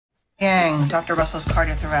Yang, Dr. Russell's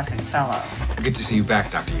cardiothoracic fellow. Good to see you back,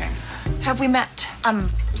 Dr. Yang. Have we met?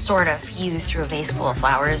 Sort of. You threw a vase full of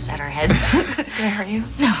flowers at our heads. Did I hurt you?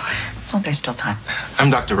 No. Oh, there's still time. I'm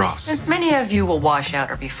Dr. Ross. Since many of you will wash out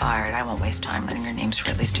or be fired, I won't waste time learning your names for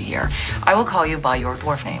at least a year. I will call you by your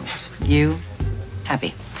dwarf names. You,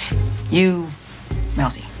 Happy. You,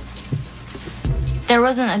 Mousy. There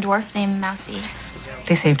wasn't a dwarf named Mousy.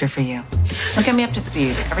 They saved her for you. Now get me up to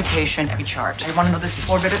speed. Every patient, every chart. I want to know this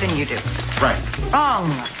floor better than you do. Right.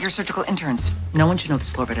 Wrong. You're surgical interns. No one should know this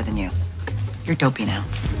floor better than you. You're dopey now.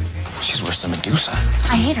 She's worse than Medusa.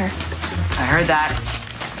 I hate her. I heard that.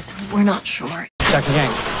 So we're not sure. Dr.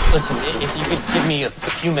 Yang, listen, if you could give me a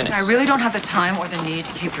few minutes. I really don't have the time or the need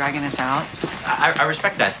to keep dragging this out. I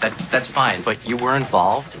respect that. That's fine. But you were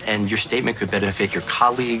involved, and your statement could benefit your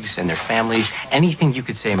colleagues and their families. Anything you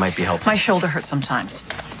could say might be helpful. My shoulder hurts sometimes.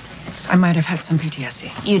 I might have had some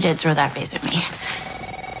PTSD. You did throw that vase at me.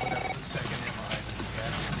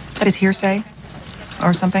 That is hearsay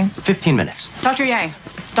or something? 15 minutes. Dr. Yang,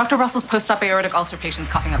 Dr. Russell's post-op aortic ulcer patient's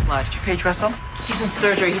coughing up blood. Did you page Russell? He's in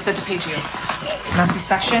surgery. He said to page you. Mousy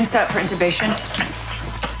section, set up for intubation.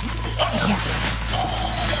 Yeah.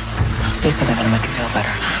 Say something that'll make you feel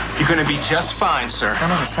better. You're gonna be just fine, sir. Don't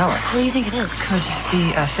oversell it. What do you think it is? Could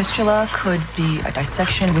be a fistula, could be a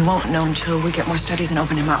dissection. We won't know until we get more studies and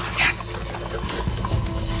open him up. Yes.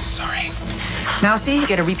 Sorry. Mousy,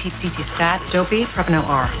 get a repeat CT stat. Dopey, prep no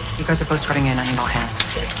R. You guys are both starting in. I need all hands.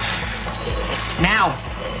 Now.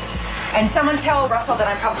 And someone tell Russell that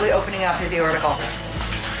I'm probably opening up his aortic ulcer.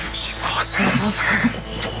 She's awesome. I love her.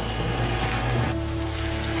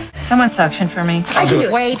 Someone suction for me. I'll do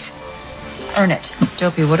it. Wait. Earn it.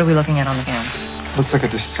 Dopey, what are we looking at on the scans? Looks like a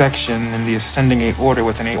dissection in the ascending aorta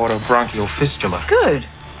with an aortobronchial fistula. Good.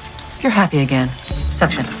 You're happy again.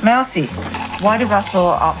 Suction. Mousy, why did Russell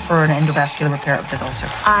opt for an endovascular repair of this ulcer?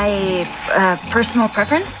 Personal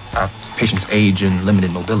preference? Patient's age and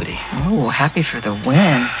limited mobility. Oh, happy for the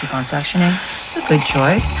win. Keep on suctioning. It's a good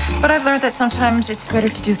choice. But I've learned that sometimes it's better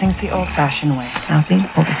to do things the old-fashioned way. Mousy,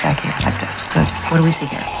 hold this back here, like this. Good. What do we see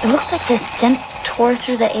here? It looks like this stent tore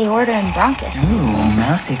through the aorta and bronchus. Ooh,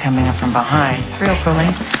 Mousy coming up from behind. Real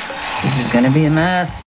pulling. This is gonna be a mess.